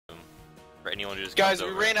For anyone who just Guys, comes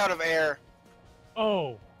we over. ran out of air.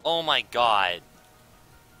 Oh. Oh my god.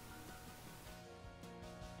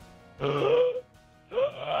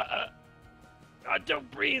 Don't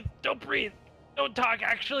breathe. Don't breathe. Don't talk.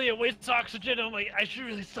 Actually, it wastes oxygen. Oh my! I should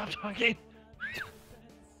really stop talking.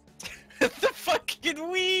 The fucking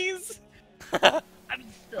wheeze. I'm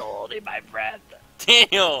still holding my breath.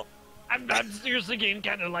 Daniel! I'm seriously getting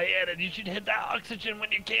kind of lightheaded. You should hit that oxygen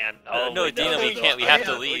when you can. Oh no, wait, Daniel, we can't. We have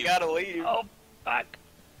to leave. We gotta leave. Oh fuck.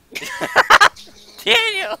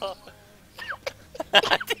 Daniel!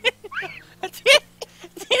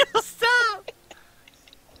 Daniel, stop!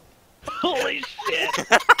 Holy shit!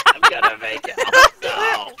 I'm gonna make it.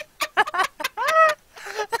 Oh no!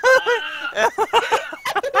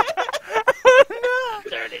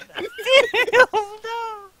 Dirty. Daniel,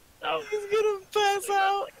 no! Oh. He's gonna pass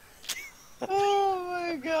out. Oh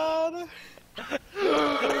my god.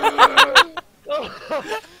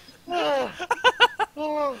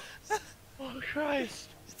 Oh Christ!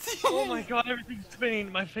 Oh my god, everything's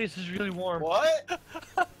spinning. My face is really warm. What?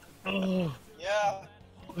 Oh, Yeah.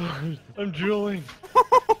 I'm drooling.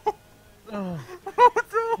 Oh,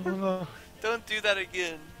 no. Don't do that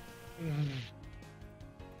again.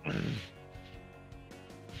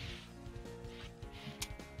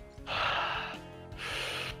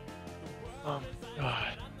 Oh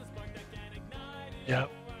god. Yep.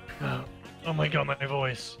 Oh my god, my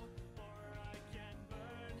voice.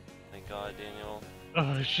 Thank God, Daniel.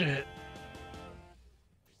 Oh shit.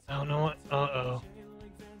 I don't know what. Uh-oh.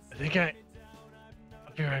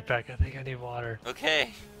 I'll be right back. I think I need water.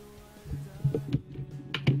 Okay.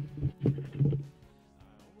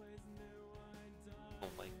 Oh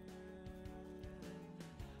my.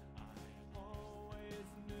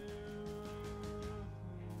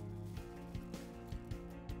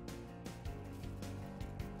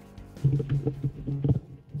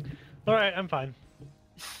 Alright, I'm fine.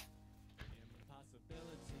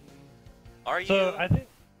 Are you? So I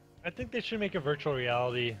think they should make a virtual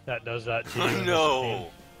reality that does that to you. in this No. game.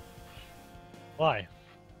 Why?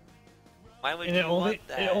 Why would And you it only want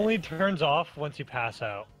that? it only turns off once you pass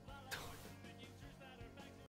out.